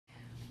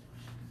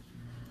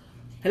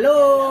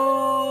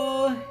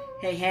Hello!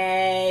 Hey,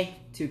 hey!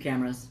 Two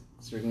cameras.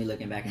 So we're gonna be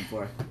looking back and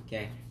forth.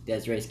 Okay.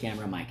 Desiree's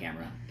camera, my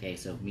camera. Okay,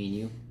 so me and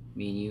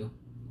you.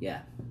 Yeah.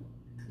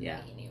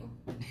 Yeah. Me and you.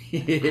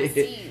 I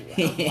see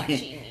you. I'm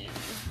watching you.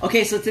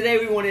 Okay, so today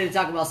we wanted to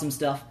talk about some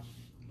stuff.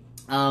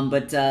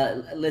 But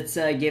let's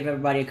give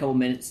everybody a couple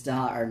minutes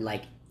to, or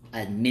like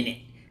a minute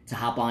to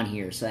hop on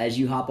here. So as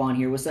you hop on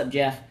here, what's up,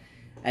 Jeff?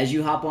 As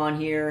you hop on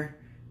here,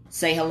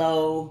 say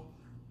hello.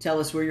 Tell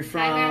us where you're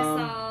from. Hi,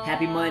 Marisol.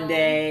 Happy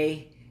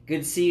Monday.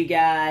 Good to see you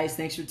guys.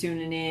 Thanks for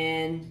tuning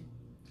in.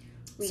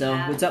 So,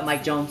 what's up,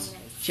 Mike Jones?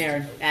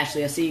 Sharon,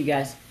 Ashley, I see you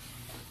guys.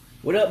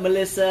 What up,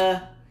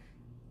 Melissa?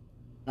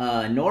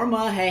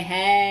 Norma,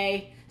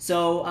 hey.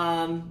 So,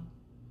 Hi,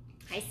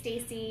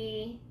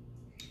 Stacy.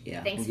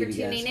 yeah. Thanks for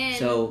tuning in.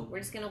 So, we're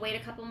just gonna wait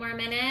a couple more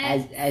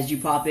minutes. as you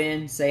pop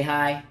in, say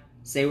hi.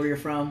 Say where you're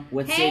from.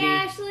 What Hey, city?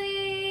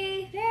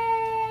 Ashley.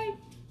 Hey.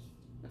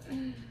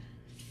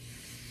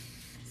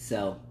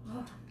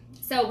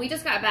 So we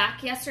just got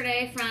back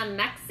yesterday from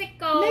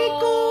Mexico.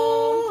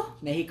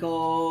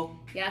 Mexico.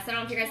 Yeah, so I don't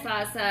know if you guys saw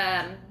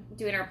us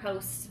doing our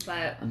posts,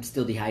 but I'm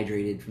still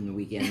dehydrated from the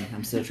weekend.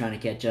 I'm still trying to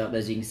catch up.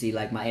 As you can see,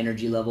 like my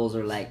energy levels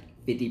are like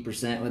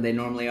 50% what they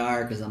normally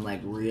are because I'm like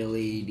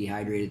really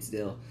dehydrated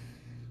still.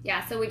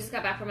 yeah, so we just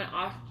got back from an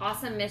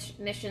awesome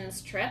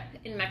missions trip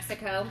in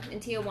Mexico, in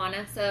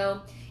Tijuana.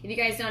 So if you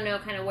guys don't know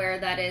kind of where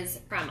that is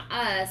from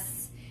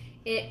us,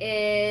 it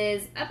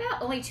is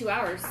about only 2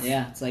 hours.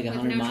 Yeah, it's like With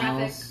 100 no miles.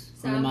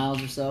 traffic, 100 so-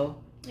 miles or so.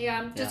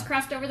 Yeah, just Yeah.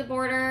 crossed over the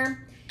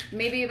border,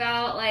 maybe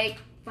about like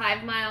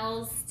 5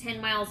 miles,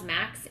 10 miles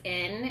max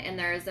in, and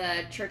there's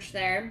a church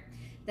there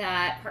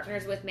that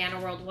partners with Manna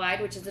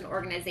Worldwide, which is an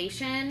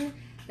organization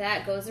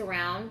that goes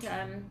around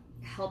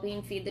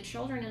helping feed the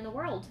children in the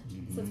world.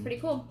 Mm-hmm. So it's pretty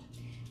cool.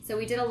 So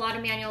we did a lot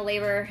of manual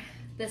labor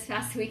this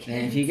past weekend.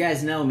 And if you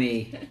guys know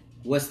me,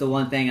 what's the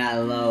one thing I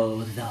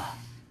loathe?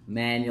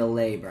 Manual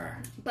labor.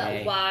 But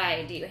okay?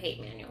 why do you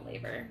hate manual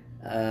labor?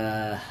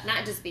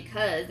 Not just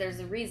because, there's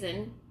a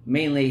reason.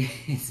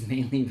 It's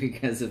mainly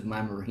because of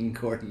my Marine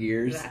Corps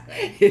years.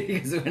 Exactly.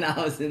 Because when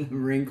I was in the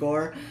Marine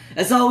Corps,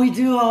 that's all we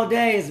do all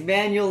day is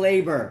manual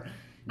labor.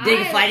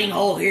 Dig a fighting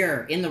hole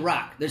here in the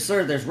rock. There's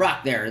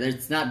rock there.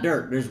 It's not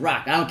dirt. There's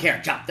rock. I don't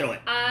care. Chop through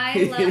it.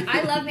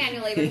 I love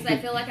manual labor because I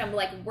feel like I'm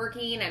like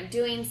working, I'm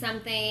doing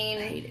something.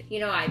 I hate it.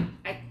 You know, I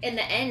in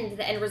the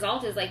end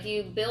result is like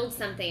you build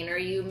something or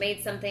you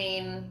made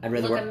something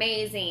look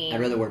amazing.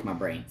 I'd rather work my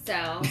brain.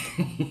 So,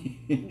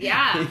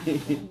 yeah.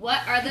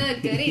 What are the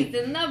goodies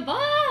in the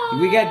box?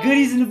 We got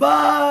goodies in the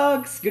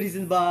box. Goodies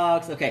in the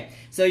box. Okay,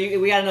 so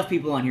we got enough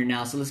people on here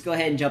now. So let's go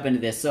ahead and jump into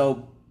this.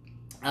 So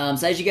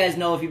as you guys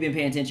know, if you've been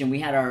paying attention, we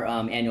had our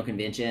annual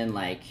convention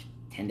like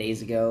 10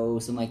 days ago,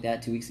 something like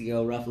that, 2 weeks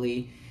ago,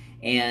 roughly.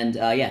 And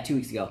 2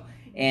 weeks ago.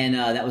 And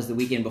that was the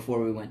weekend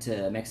before we went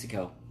to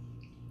Mexico.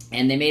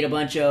 And they made a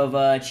bunch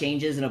of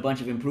changes and a bunch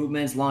of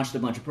improvements, launched a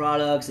bunch of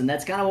products, and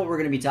that's kind of what we're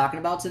going to be talking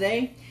about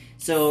today.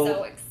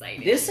 So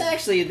exciting.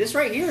 This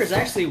right here is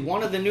actually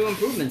one of the new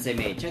improvements they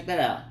made. Check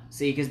that out.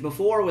 See, because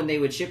before when they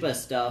would ship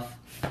us stuff,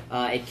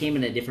 it came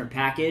in a different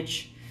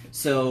package.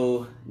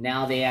 So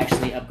now they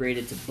actually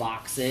upgraded to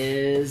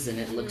boxes, and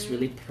it looks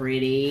really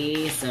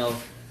pretty. So,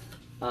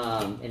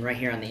 and right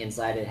here on the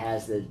inside, it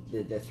has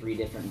the 3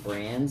 different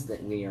brands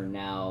that we are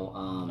now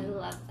I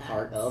love that.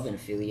 part of and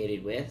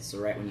affiliated with. So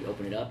right when you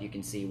open it up, you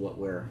can see what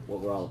we're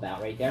all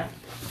about right there.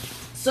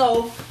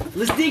 So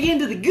let's dig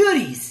into the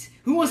goodies.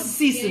 Who wants to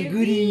see some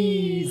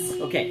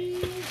goodies?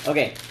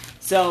 Okay.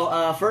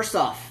 So first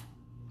off,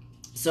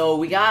 so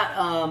we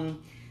got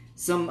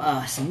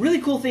some really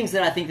cool things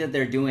that I think that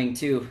they're doing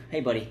too. Hey,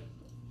 buddy.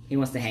 He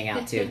wants to hang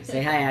out too.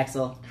 Say hi,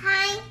 Axel.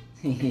 Hi.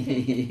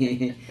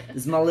 This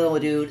is my little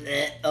dude.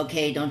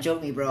 Okay, don't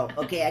joke me, bro.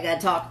 Okay, I gotta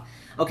talk.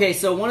 Okay,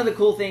 so one of the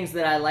cool things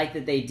that I like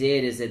that they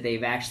did is that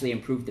they've actually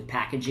improved the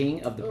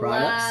packaging of the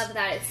products. Love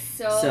that. It's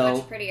so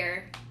much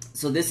prettier.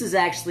 So this is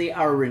actually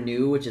our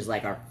Renew, which is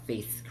like our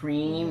face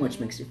cream, which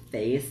makes your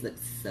face look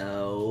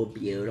so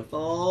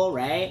beautiful,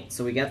 right?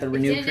 So we got the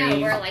Renew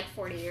cream. We're like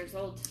 40 years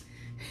old.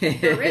 For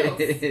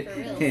reals.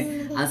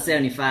 I'm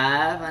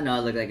 75. I know I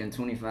look like I'm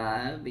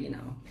 25, but you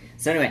know.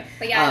 So anyway.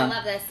 But yeah, I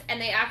love this.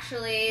 And they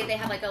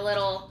have like a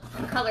little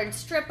colored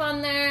strip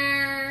on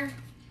there.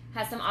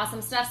 Has some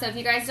awesome stuff. So if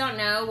you guys don't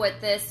know what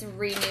this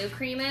Renew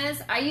cream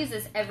is, I use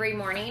this every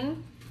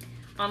morning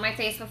on my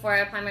face before I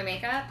apply my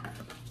makeup.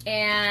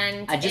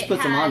 And I just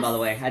put some on, by the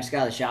way. I just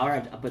got out of the shower. I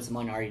put some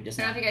on already just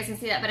I now. don't know if you guys can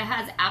see that, but it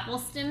has apple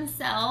stem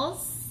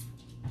cells.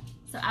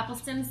 So apple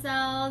stem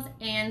cells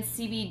and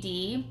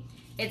CBD.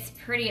 It's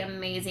pretty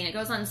amazing. It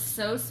goes on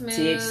so smooth.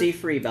 THC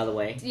free, by the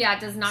way. Yeah,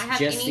 it does not have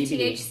Just any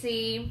CBD.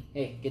 THC.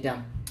 Hey, get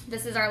down.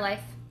 This is our life.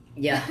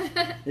 Yeah,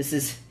 this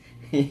is...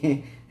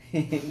 You're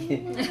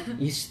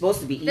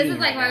supposed to be eating. This is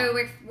like right why now.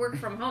 we work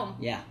from home.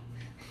 Yeah.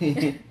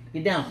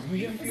 Get down.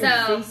 Your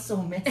face is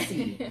so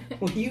messy.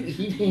 What are you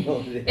eating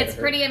over there? It's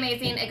pretty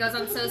amazing. It goes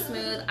on so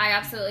smooth. I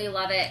absolutely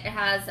love it. It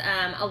has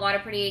a lot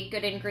of pretty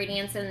good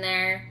ingredients in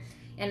there.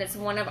 and it's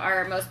one of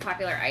our most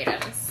popular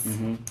items.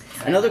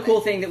 Mm-hmm. Another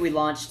cool thing that we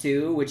launched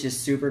too, which is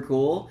super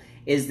cool,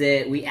 is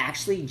that we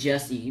actually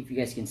just, if you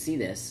guys can see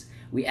this,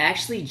 we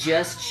actually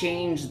just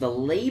changed the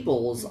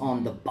labels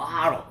on the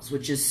bottles,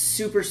 which is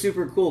super,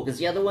 super cool, because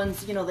the other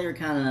ones, you know, they were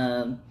kind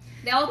of...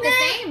 They all look the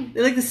same.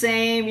 They look the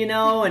same, you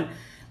know, and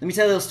let me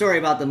tell you a little story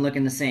about them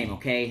looking the same,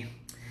 okay?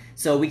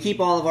 So we keep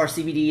all of our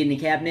CBD in the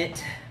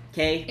cabinet,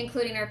 okay?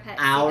 Including our pet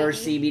Our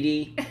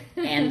CBD.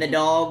 CBD and the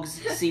dog's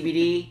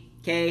CBD,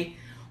 okay?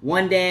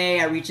 One day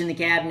I reach in the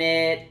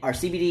cabinet, our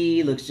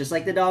CBD looks just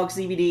like the dog's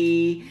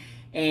CBD,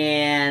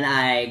 and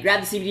I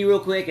grab the CBD real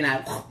quick and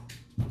I...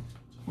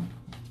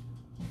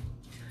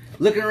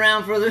 Looking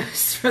around for the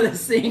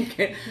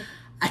sink,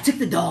 I took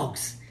the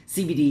dog's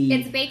CBD.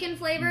 It's bacon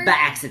flavored. By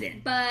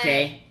accident, but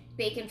okay?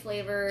 Bacon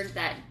flavored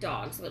that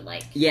dogs would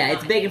like. Yeah,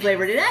 it's bacon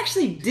flavored. It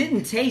actually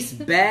didn't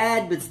taste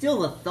bad, but still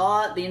the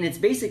thought, and it's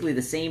basically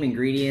the same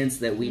ingredients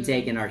that we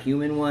take in our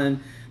human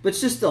one, but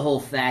it's just the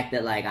whole fact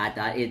that, like, I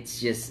thought it's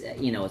just,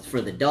 you know, it's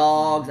for the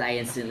dogs. I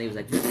instantly was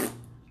like,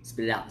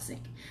 spit it out in the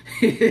sink.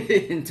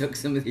 And took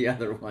some of the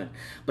other one.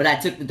 But I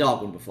took the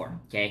dog one before,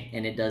 okay?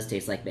 And it does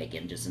taste like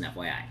bacon, just an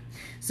FYI.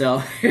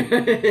 So,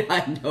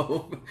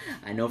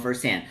 I know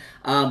firsthand.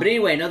 But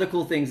anyway, another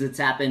cool thing that's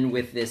happened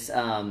with this,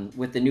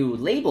 with the new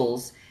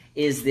labels,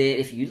 is that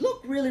if you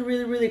look really,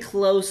 really, really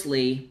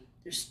closely,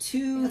 there's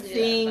two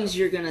things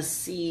you're going to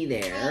see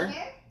there.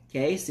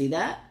 Okay, see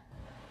that?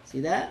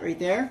 See that right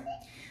there?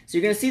 So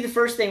you're going to see the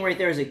first thing right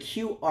there is a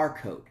QR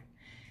code.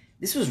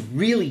 This was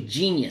really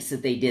genius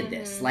that they did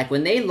this. Like,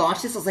 when they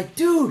launched this, I was like,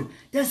 dude,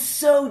 that's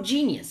so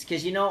genius.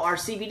 Because, you know, our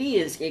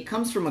CBD it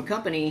comes from a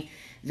company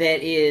that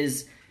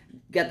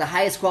got the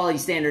highest quality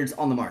standards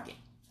on the market,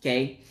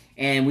 okay?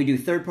 And we do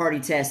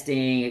third-party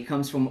testing. It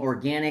comes from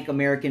organic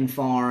American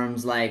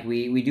farms. Like,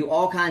 we do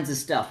all kinds of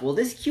stuff. Well,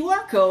 this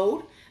QR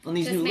code on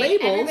these new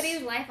labels...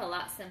 everybody's life a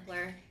lot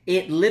simpler.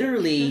 It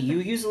literally, you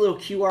use a little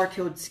QR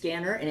code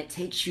scanner, and it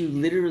takes you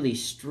literally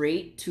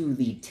straight to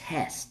the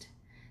test.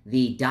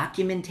 The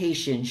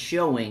documentation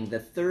showing the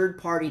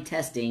third-party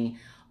testing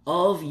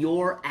of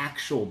your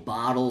actual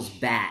bottle's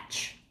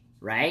batch,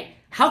 right?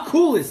 How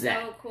cool is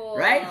that? So cool.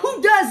 Right?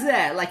 Who does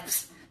that? Like,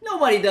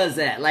 nobody does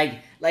that.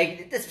 Like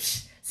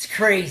it's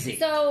crazy.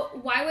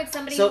 So why would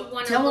somebody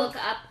want to look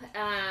up,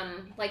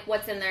 like,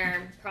 what's in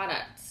their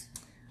product?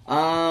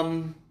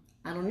 I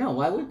don't know.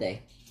 Why would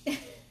they?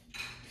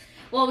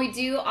 Well, we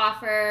do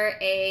offer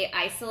a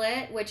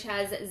isolate, which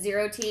has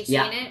 0 THC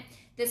in it.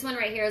 This one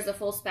right here is the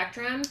full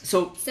spectrum.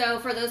 So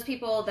for those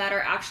people that are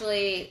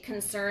actually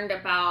concerned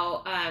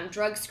about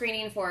drug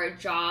screening for a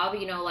job,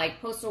 you know, like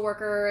postal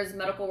workers,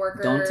 medical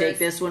workers. Don't take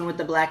this one with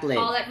the black lid.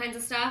 All that kinds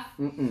of stuff.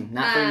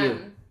 Not for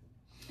you.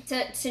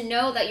 To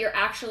know that you're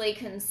actually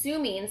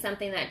consuming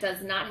something that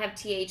does not have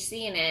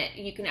THC in it,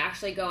 you can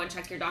actually go and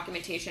check your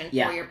documentation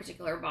for your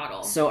particular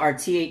bottle. So our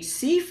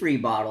THC-free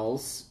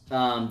bottles,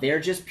 they're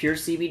just pure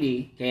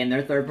CBD, okay, and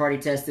they're third-party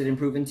tested and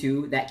proven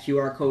too. That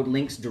QR code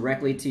links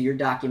directly to your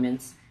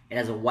documents. It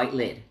has a white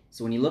lid.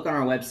 So when you look on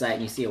our website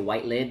and you see a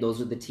white lid,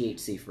 those are the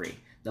THC-free.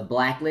 The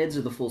black lids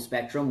are the full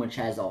spectrum, which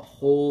has a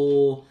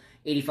whole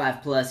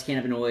 85 plus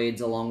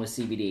cannabinoids along with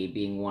CBD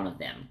being one of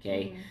them,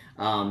 okay?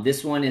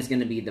 This one is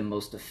going to be the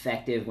most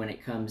effective when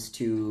it comes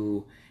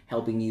to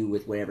helping you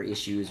with whatever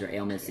issues or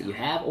ailments that you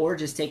have, or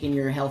just taking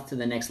your health to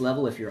the next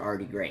level if you're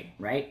already great,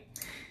 right?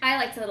 I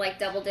like to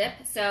double dip,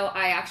 so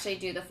I actually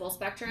do the full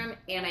spectrum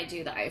and I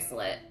do the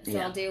isolate. So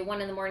I'll do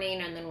one in the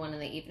morning and then one in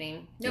the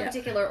evening. No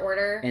particular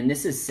order. And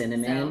this is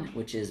cinnamon,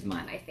 which is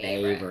my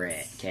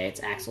favorite. Okay,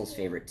 it's Axel's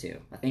favorite too.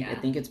 I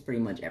think it's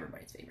pretty much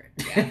everybody's favorite.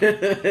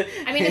 Yeah.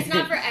 I mean, it's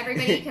not for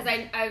everybody, because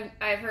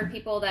I've heard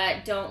people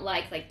that don't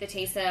like the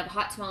taste of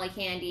hot tamale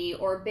candy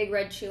or big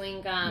red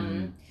chewing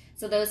gum.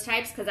 So those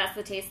types, because that's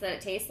the taste that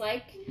it tastes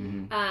like.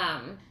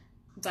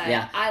 But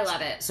I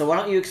love it. So why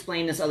don't you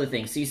explain this other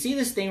thing? So you see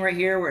this thing right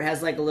here where it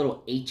has like a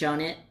little H on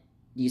it?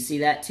 Do you see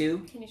that too?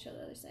 Can you show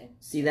the other side?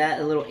 See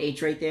that? A little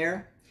H right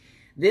there?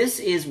 This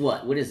is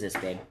what? What is this,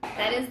 babe?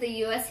 That is the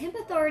U.S. Hemp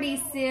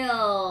Authority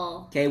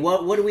seal. Okay,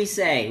 what do we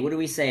say? What do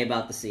we say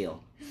about the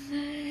seal?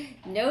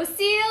 No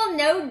seal,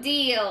 no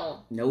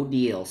deal. No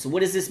deal. So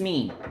what does this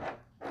mean?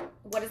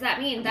 What does that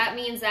mean? That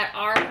means that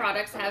our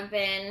products have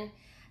been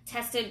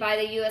tested by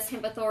the U.S.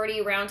 Hemp Authority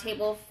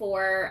Roundtable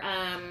for...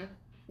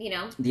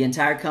 the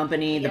entire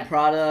company, the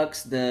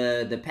products,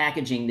 the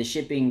packaging, the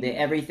shipping,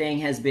 everything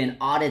has been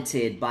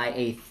audited by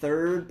a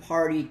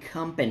third-party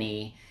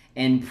company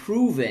and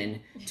proven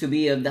to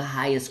be of the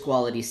highest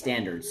quality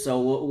standards. So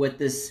what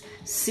this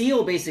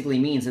seal basically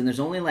means, and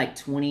there's only like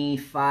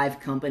 25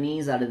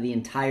 companies out of the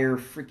entire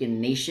freaking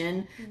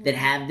nation that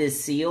have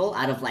this seal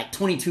out of like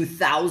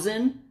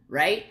 22,000,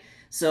 right?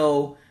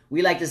 So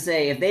we like to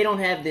say, if they don't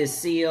have this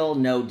seal,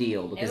 no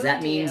deal. Because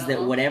that means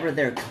that whatever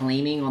they're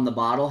claiming on the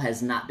bottle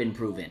has not been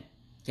proven.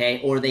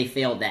 Okay? Or they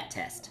failed that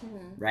test.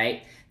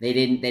 Right? They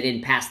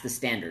didn't pass the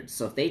standards.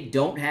 So if they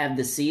don't have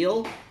the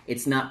seal,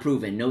 it's not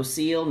proven. No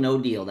seal, no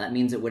deal. That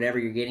means that whatever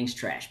you're getting is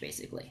trash,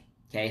 basically.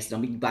 Okay, so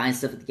don't be buying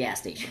stuff at the gas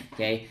station.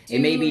 Okay, Do it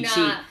may be not.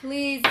 cheap.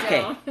 Please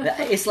Okay, don't.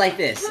 it's like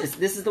this.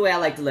 This is the way I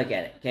like to look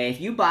at it. Okay, if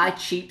you buy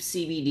cheap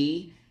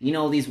CBD, you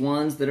know, these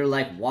ones that are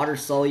like water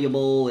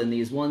soluble and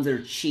these ones that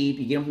are cheap,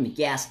 you get them from the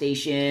gas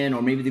station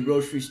or maybe the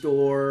grocery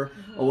store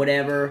or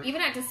whatever.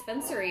 Even at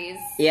dispensaries.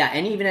 Yeah,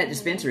 and even at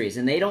dispensaries,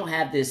 and they don't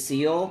have this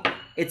seal.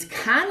 It's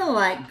kind of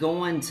like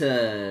going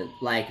to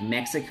like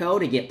Mexico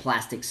to get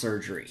plastic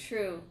surgery.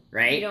 True.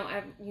 Right? You don't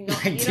have, you know,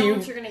 Like, you know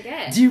what you're gonna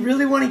get. Do you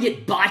really want to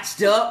get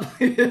botched up?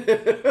 Yeah, I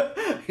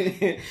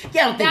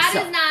don't think That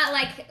so. is not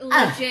like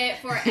legit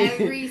for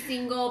every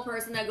single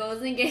person that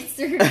goes and gets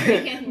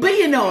surgery. But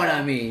you know what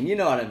I mean. You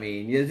know what I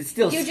mean. It's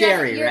still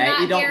scary, you're right?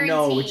 not You don't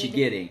know what you're guaranteed.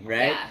 getting,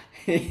 right?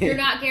 Yeah. You're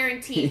not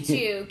guaranteed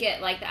to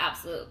get like the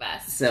absolute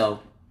best. So,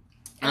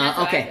 And that's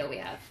what I okay. feel we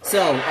have.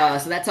 So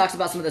that talks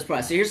about some of this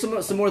products. So here's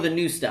some more of the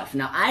new stuff.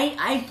 Now,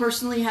 I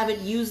personally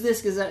haven't used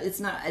this because it's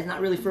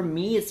not really for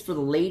me. It's for the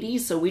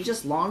ladies. So we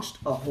just launched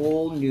a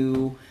whole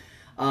new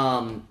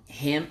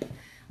hemp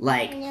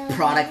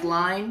product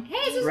line. Hey,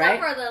 it's just right?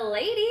 not for the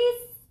ladies.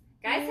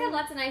 Guys have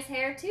lots of nice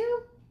hair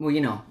too. Well,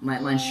 you know,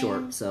 mine's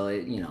short, so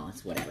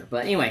it's whatever.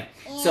 But anyway,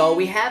 so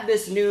we have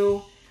this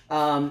new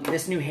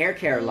hair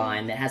care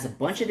line that has a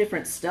bunch of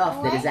different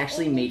stuff that is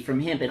actually made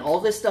from hemp, and all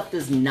this stuff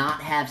does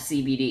not have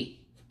CBD.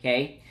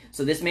 Okay,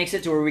 so this makes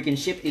it to where we can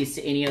ship these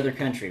to any other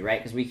country, right?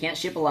 Because we can't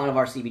ship a lot of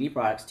our CBD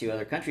products to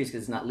other countries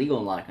because it's not legal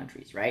in a lot of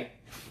countries, right?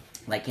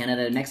 Like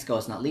Canada and Mexico,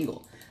 it's not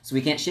legal, so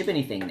we can't ship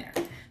anything there.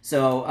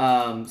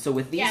 So, so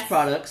with these Yes.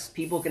 products,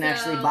 people can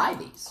actually buy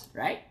these,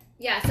 right?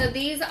 Yeah, so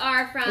these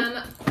are from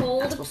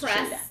cold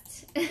pressed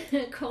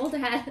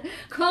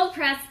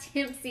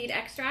hemp seed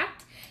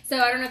extract. So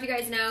I don't know if you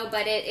guys know,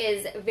 but it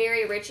is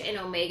very rich in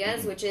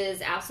omegas, which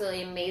is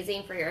absolutely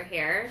amazing for your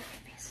hair.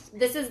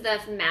 This is the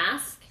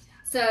mask.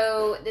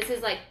 So this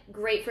is like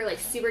great for like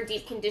super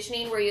deep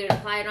conditioning where you'd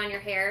apply it on your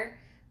hair.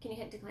 Can you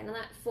hit decline on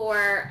that?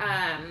 For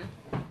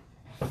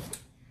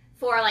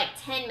like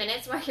 10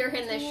 minutes while you're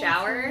in the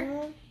shower.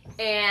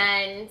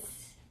 And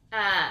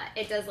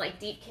it does like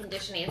deep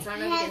conditioning. So I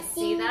don't know if you can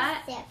see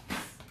that.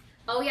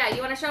 Oh yeah,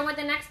 you want to show them what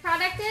the next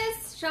product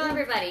is? Show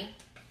everybody.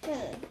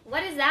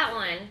 What is that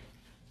one?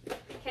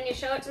 Can you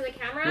show it to the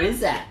camera? What is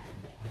that?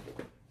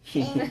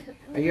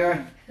 Are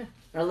you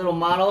our little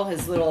model?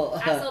 His little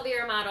Axel will be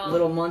your model.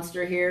 little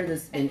monster here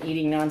that's been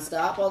eating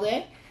nonstop all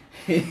day.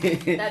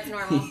 That's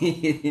normal.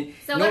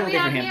 So what do we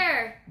have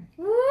here?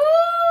 Woo!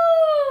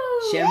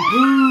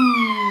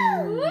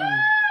 Shampoo. Woo!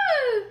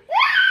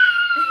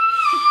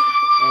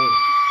 Hey,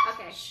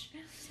 Okay.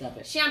 stop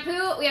it.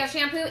 Shampoo. We have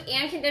shampoo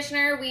and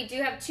conditioner. We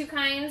do have two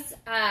kinds.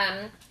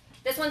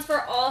 This one's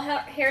for all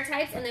hair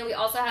types, and then we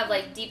also have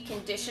like deep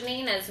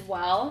conditioning as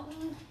well.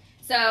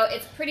 So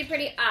it's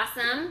pretty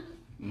awesome.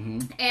 Mm-hmm.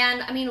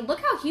 And I mean, look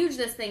how huge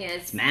this thing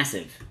is. It's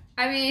massive.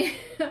 I mean,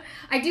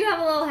 I do have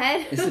a little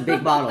head. It's a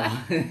big bottle.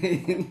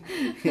 And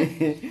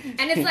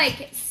it's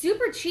like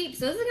super cheap,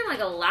 so this is gonna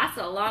like last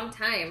a long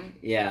time.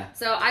 Yeah.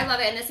 So I love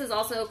it, and this is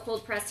also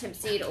cold pressed hemp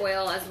seed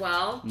oil as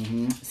well.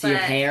 Mm-hmm. So your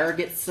hair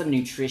gets some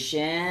nutrition.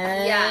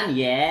 Yeah.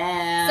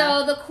 Yeah.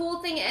 So the cool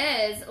thing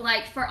is,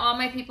 like for all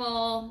my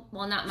people,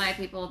 well not my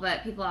people,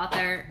 but people out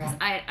there, 'cause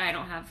I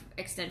don't have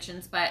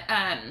extensions, but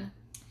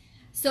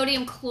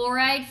sodium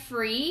chloride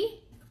free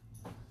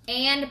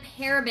and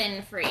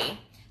paraben free.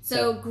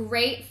 So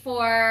great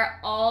for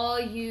all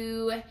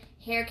you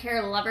hair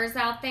care lovers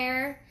out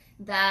there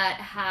that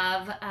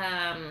have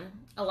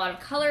a lot of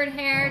colored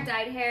hair,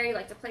 dyed hair. You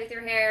like to play with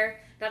your hair.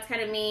 That's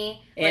kind of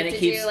me. And like it to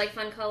keeps- do like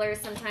fun colors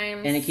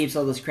sometimes. And it keeps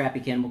all those crappy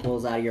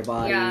chemicals out of your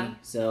body, Yeah.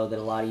 so that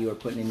a lot of you are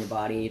putting in your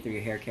body through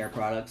your hair care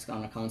products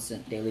on a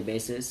constant daily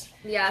basis.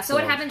 Yeah, so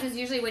what happens is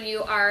usually when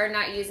you are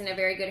not using a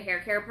very good hair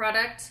care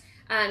product,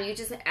 you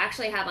just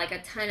actually have like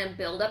a ton of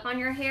buildup on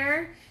your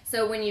hair.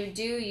 So when you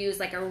do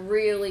use like a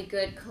really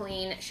good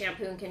clean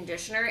shampoo and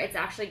conditioner, it's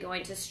actually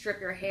going to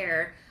strip your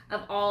hair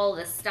of all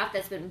the stuff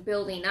that's been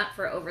building up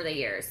for over the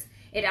years.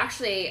 It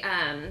actually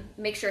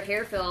makes your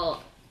hair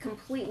feel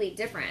completely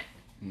different,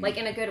 like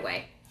in a good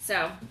way.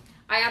 So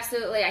I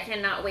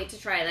cannot wait to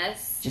try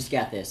this. Just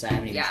got this. I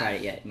haven't even tried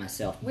it yet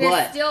myself. We're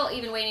but still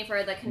even waiting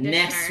for the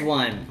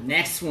conditioner.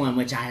 next one,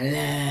 which I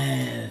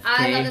love.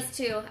 I love this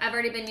too. I've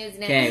already been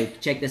using it. Okay,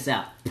 check this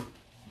out.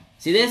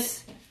 See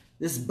this?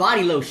 This is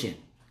body lotion.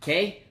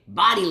 Okay,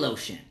 body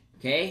lotion.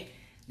 Okay,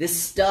 this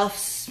stuff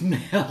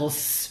smells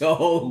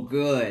so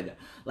good.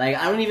 Like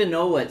I don't even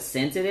know what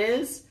scent it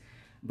is,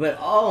 but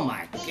oh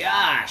my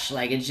gosh,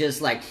 like it's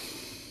just like.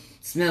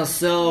 Smells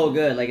so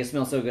good, like it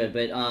smells so good.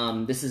 But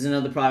this is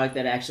another product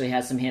that actually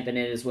has some hemp in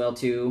it as well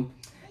too,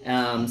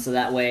 so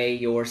that way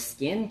your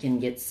skin can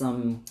get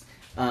some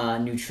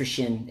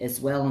nutrition as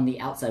well on the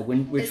outside.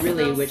 Which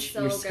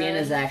your skin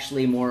is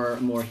actually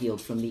more healed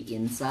from the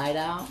inside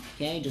out.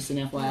 Okay, just an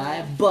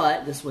FYI.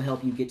 But this will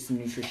help you get some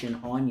nutrition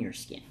on your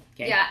skin.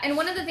 Okay. Yeah, and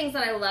one of the things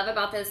that I love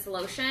about this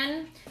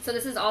lotion, so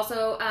this is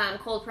also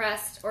cold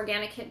pressed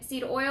organic hemp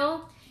seed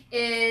oil,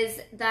 is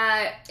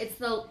that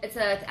it's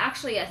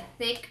actually a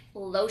thick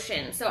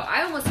lotion. So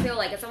I almost feel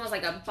like it's almost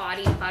like a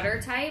body butter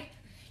type.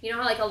 You know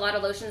how like a lot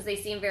of lotions, they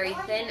seem very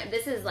thin?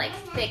 This is like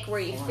thick where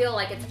you feel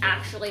like it's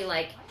actually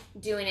like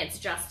doing its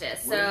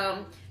justice.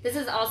 So this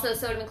is also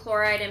sodium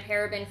chloride and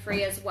paraben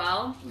free as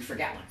well. We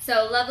forgot one.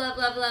 So love, love,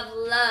 love, love,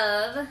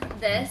 love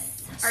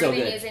this. So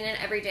Already been good. using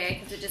it every day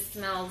because it just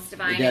smells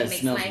divine. It does.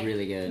 Makes Smells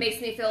really good.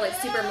 Makes me feel like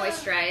super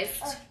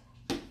moisturized.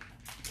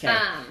 Okay.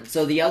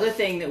 So the other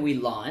thing that we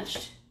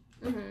launched.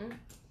 Ta-da!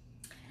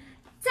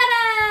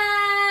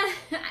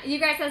 You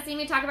guys have seen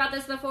me talk about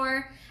this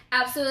before.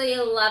 Absolutely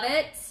love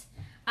it.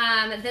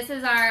 This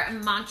is our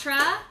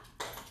mantra.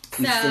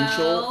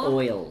 Essential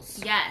oils.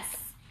 Yes.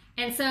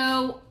 And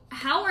so,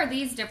 how are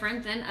these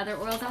different than other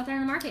oils out there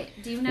in the market?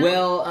 Do you know?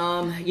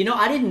 Well, you know,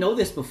 I didn't know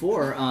this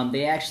before.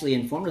 They actually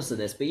informed us of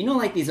this. But you know,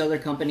 like these other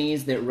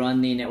companies that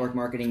run the network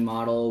marketing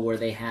model where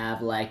they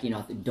have like, you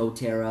know,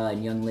 doTERRA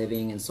and Young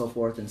Living and so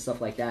forth and stuff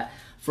like that.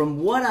 From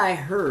what I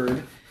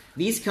heard,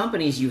 these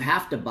companies, you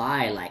have to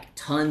buy like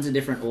tons of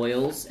different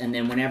oils. And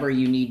then whenever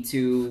you need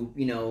to,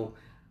 you know,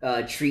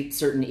 treat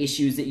certain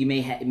issues that you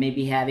may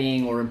be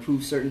having or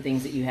improve certain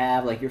things that you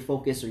have, like your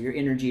focus or your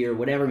energy or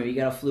whatever, maybe you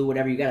got a flu,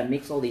 whatever, you got to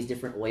mix all these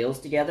different oils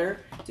together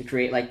to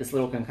create like this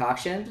little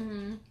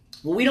concoction.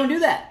 Well, we don't do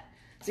that.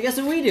 So guess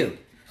what we do?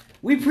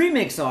 We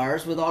pre-mix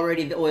ours with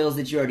already the oils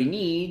that you already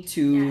need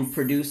to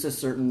produce a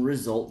certain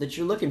result that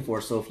you're looking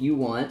for. So if you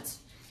want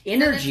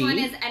energy. So this one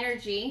is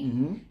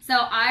energy. So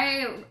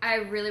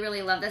I really,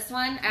 really love this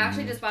one. I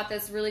actually just bought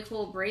this really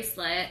cool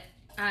bracelet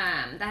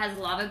that has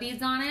lava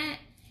beads on it.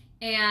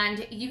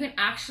 And you can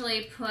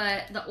actually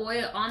put the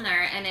oil on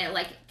there and it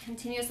like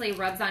continuously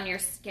rubs on your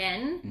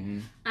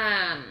skin.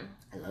 I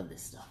love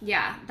this stuff.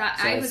 Yeah, that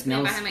So I it was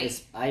smells. putting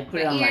behind I put my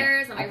it on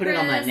ears, my. on my I put it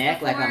on my wrists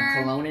neck like I'm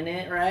before. cologning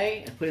it,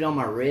 right? I put it on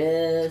my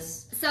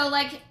wrist. So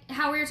like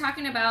how we were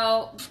talking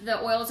about, the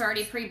oil's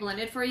already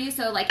pre-blended for you.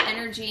 So like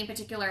energy in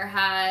particular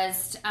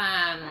has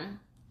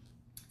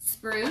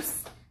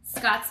spruce,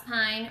 Scots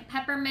pine,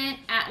 peppermint,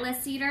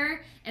 atlas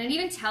cedar, and it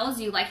even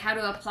tells you like how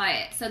to apply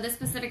it. So this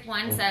specific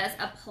one says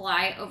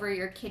apply over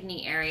your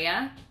kidney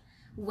area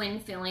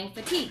when feeling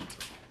fatigued.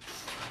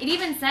 It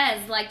even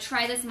says like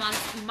try this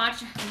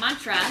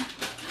mantra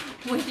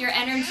with your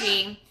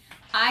energy.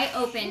 I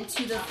open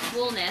to the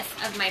fullness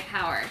of my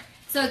power.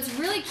 So it's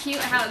really cute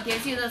how it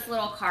gives you this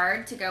little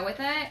card to go with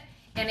it,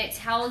 and it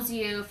tells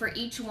you for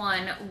each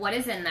one what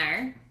is in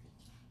there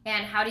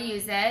and how to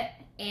use it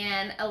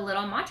and a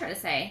little mantra to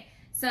say.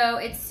 So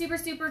it's super,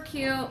 super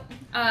cute.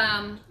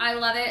 I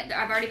love it.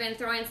 I've already been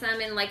throwing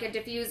some in like a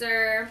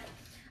diffuser.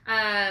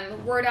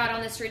 Word out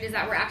on the street is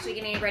that we're actually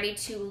getting ready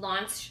to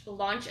launch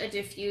a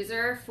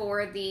diffuser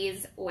for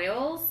these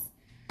oils.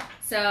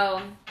 So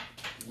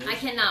I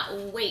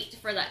cannot wait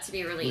for that to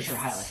be released. Where's your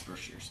highlight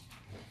brochures?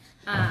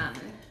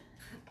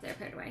 They're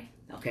put away.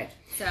 Okay.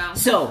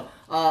 So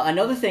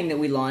another thing that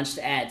we launched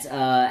at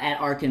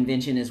our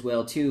convention as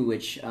well too,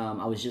 which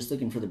I was just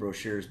looking for the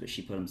brochures, but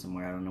she put them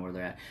somewhere. I don't know where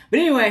they're at. But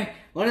anyway,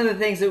 one of the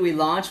things that we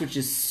launched, which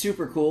is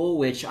super cool,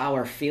 which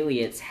our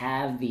affiliates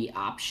have the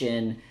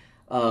option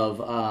of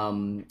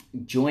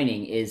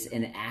joining, is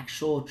an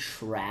actual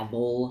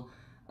travel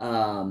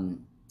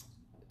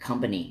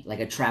company,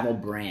 like a travel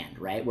brand,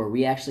 right? Where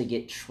we actually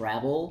get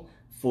travel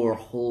for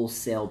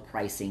wholesale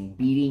pricing,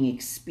 beating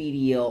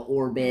Expedia,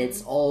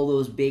 Orbitz, all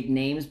those big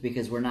names,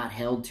 because we're not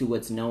held to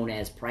what's known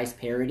as price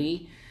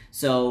parity.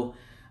 So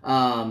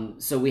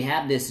we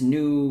have this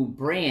new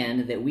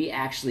brand that we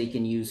actually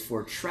can use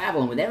for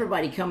travel. And with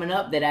everybody coming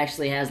up that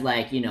actually has,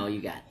 like, you know,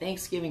 you got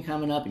Thanksgiving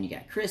coming up and you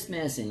got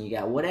Christmas and you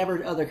got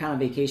whatever other kind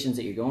of vacations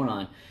that you're going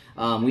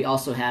on. We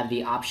also have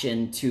the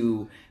option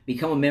to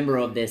become a member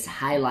of this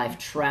High Life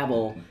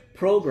Travel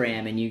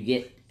program, and you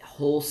get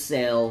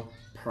wholesale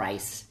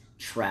price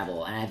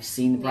travel. And I've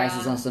seen the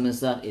prices on some of the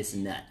stuff. It's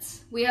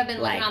nuts. we have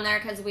been looking on there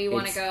because we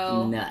want to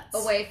go nuts.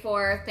 away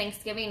for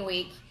Thanksgiving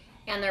week,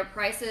 and their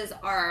prices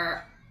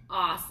are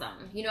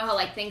awesome. You know how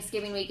like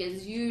Thanksgiving week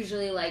is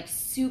usually like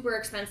super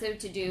expensive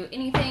to do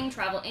anything,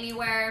 travel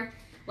anywhere.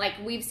 Like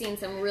we've seen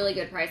some really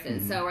good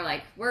prices. So we're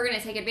like, we're going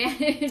to take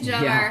advantage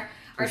of our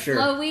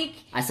slow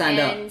week. I signed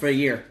up for a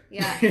year.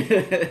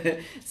 Yeah.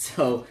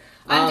 So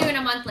I'm doing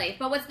a monthly.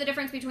 But what's the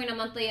difference between a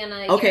monthly and a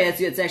year? Okay,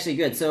 it's actually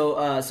good.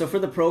 So for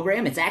the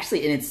program, it's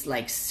actually, and it's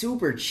like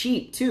super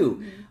cheap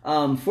too.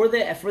 For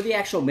the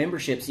actual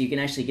membership, so you can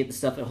actually get the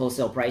stuff at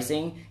wholesale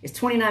pricing, it's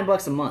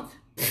 $29 a month.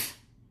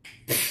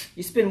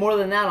 You spend more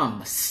than that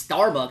on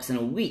Starbucks in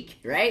a week,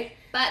 right?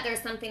 But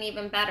there's something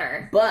even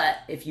better. But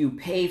if you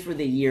pay for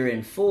the year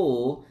in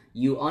full,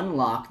 you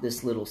unlock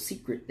this little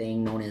secret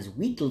thing known as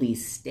weekly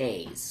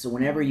stays. So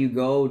whenever you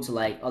go to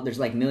like, there's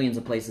like millions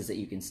of places that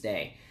you can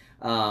stay.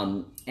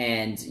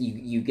 And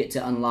you get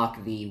to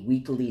unlock the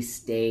weekly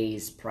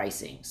stays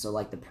pricing. So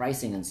like the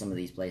pricing on some of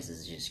these places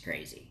is just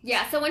crazy.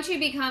 Yeah, so once you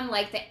become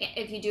like,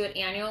 if you do it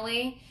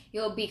annually,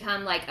 you'll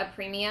become like a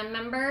premium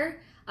member.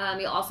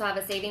 You'll also have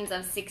a savings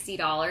of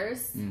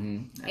 $60.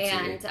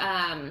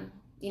 And,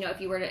 you know,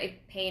 if you were to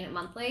pay it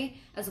monthly,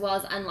 as well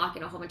as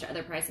unlocking a whole bunch of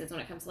other prices when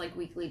it comes to like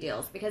weekly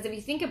deals. Because if you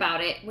think about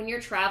it, when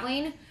you're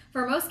traveling,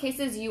 for most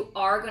cases, you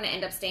are going to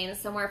end up staying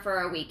somewhere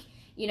for a week.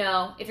 you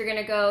know, if you're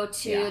going to go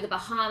to Yeah. the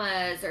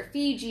Bahamas or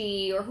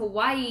Fiji or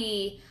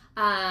Hawaii,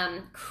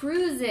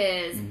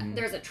 cruises,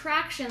 there's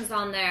attractions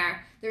on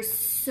there. There's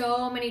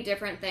so many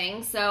different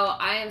things. So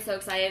I am so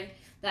excited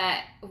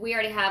that we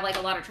already have like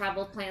a lot of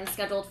travel plans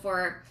scheduled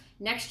for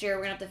next year.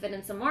 We're gonna have to fit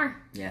in some more.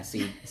 Yeah,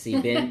 see,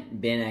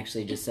 Ben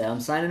actually just said, I'm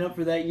signing up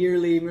for that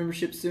yearly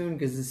membership soon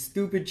because it's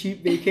stupid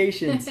cheap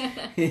vacations.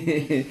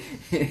 I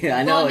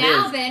know well, it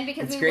now, is. Ben,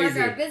 because It's we crazy.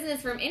 work our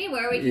business from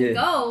anywhere, we can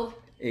go.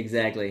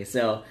 Exactly.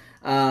 So,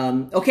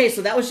 okay,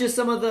 so that was just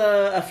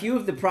a few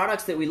of the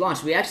products that we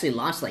launched. We actually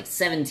launched like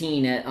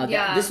 17.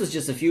 This was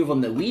just a few of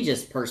them that we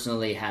just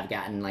personally have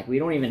gotten. Like, we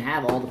don't even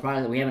have all the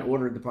products. We haven't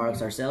ordered the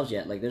products ourselves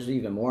yet. Like, there's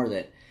even more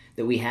that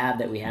we have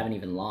that we haven't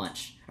even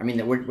launched. I mean,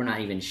 that we're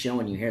not even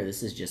showing you here.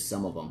 This is just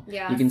some of them.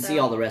 Yeah, you can see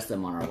all the rest of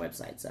them on our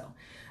website. So,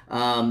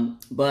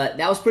 but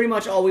that was pretty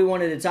much all we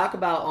wanted to talk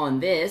about on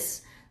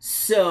this.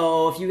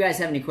 So if you guys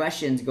have any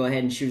questions, go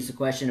ahead and shoot us a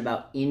question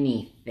about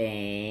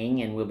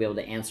anything, and we'll be able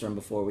to answer them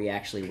before we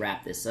actually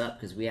wrap this up,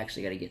 because we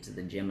actually got to get to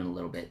the gym in a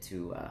little bit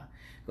to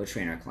go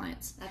train our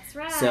clients. That's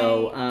right.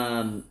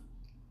 So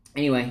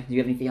anyway, do you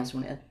have anything else you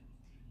want to add?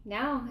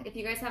 No, if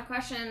you guys have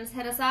questions,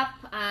 hit us up.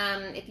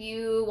 If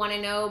you want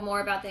to know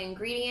more about the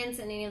ingredients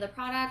in any of the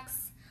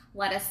products,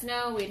 let us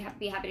know. We'd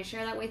be happy to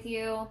share that with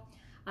you.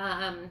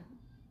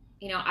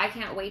 You know, I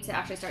can't wait to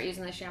actually start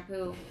using the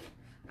shampoo.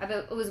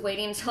 I was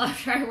waiting until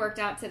after I worked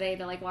out today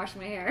to like wash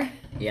my hair.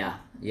 Yeah,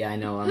 I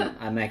know.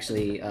 I'm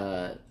actually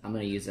I'm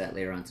gonna use that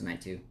later on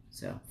tonight too.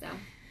 So.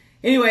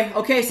 Anyway,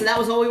 okay, so that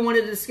was all we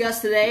wanted to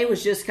discuss today,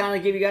 was just kind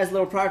of give you guys a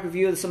little product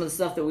review of some of the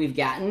stuff that we've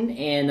gotten,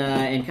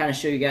 and kind of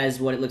show you guys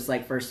what it looks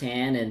like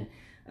firsthand. And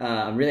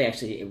I'm really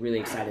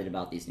excited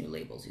about these new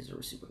labels. These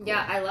are super cool.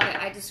 Yeah, I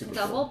love it.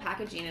 The whole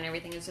packaging and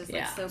everything is just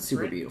like so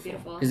super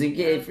beautiful. Because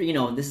you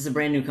know, this is a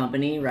brand new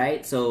company,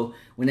 right? So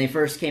when they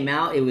first came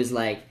out, it was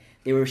like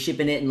they were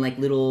shipping it in like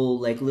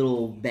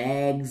little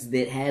bags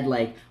that had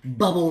like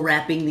bubble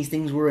wrapping. These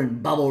things were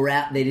in bubble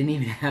wrap. They didn't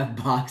even have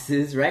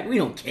boxes, right? We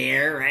don't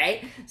care,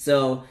 right?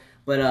 So,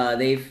 but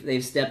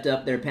they've stepped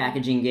up their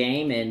packaging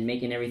game and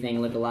making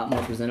everything look a lot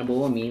more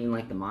presentable. I mean, even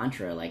like the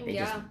mantra, like they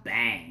just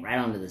bang right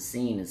onto the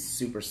scene. Is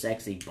super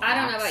sexy box. I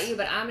don't know about you,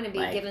 but I'm going to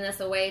be giving this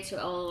away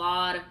to a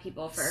lot of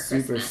people for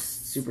Christmas.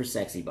 Super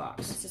sexy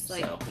box. It's just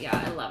like,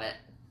 I love it.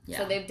 Yeah.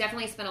 So they've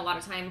definitely spent a lot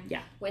of time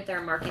with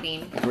their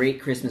marketing.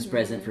 Great Christmas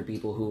present for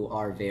people who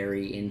are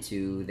very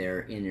into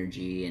their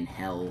energy and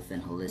health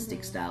and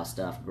holistic style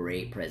stuff.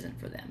 Great present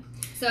for them.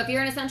 So if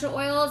you're in essential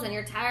oils and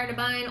you're tired of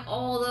buying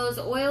all those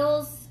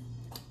oils,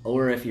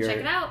 or if you're check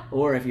it out.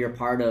 Or if you're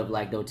part of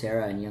like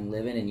doTERRA and Young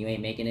Living and you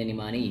ain't making any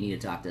money, you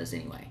need to talk to us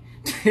anyway.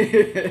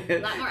 A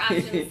lot more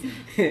options.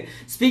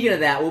 Speaking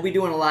of that, we'll be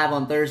doing a live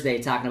on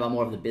Thursday talking about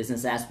more of the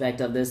business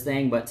aspect of this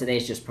thing, but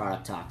today's just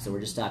product talk, so we're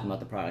just talking about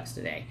the products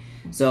today.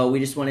 So we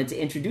just wanted to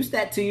introduce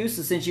that to you.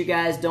 So since you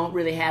guys don't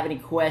really have any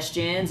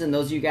questions, and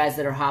those of you guys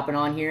that are hopping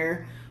on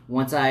here,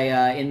 once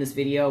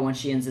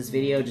she ends this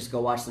video, just go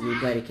watch the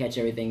replay to catch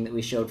everything that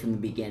we showed from the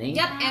beginning.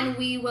 Yep, and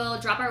we will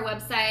drop our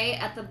website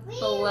at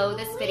below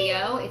this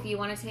video if you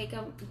want to take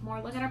a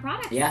more look at our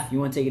products. Yeah, if you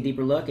want to take a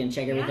deeper look and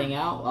check everything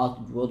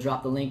out, we'll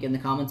drop the link in the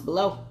comments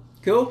below.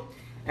 Cool.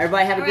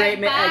 Everybody have a great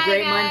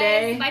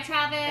Monday. Bye,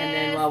 Travis. And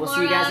then we'll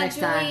see you guys next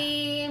time.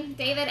 Julie,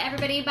 David,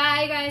 everybody.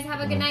 Bye, guys. Have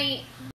a good night.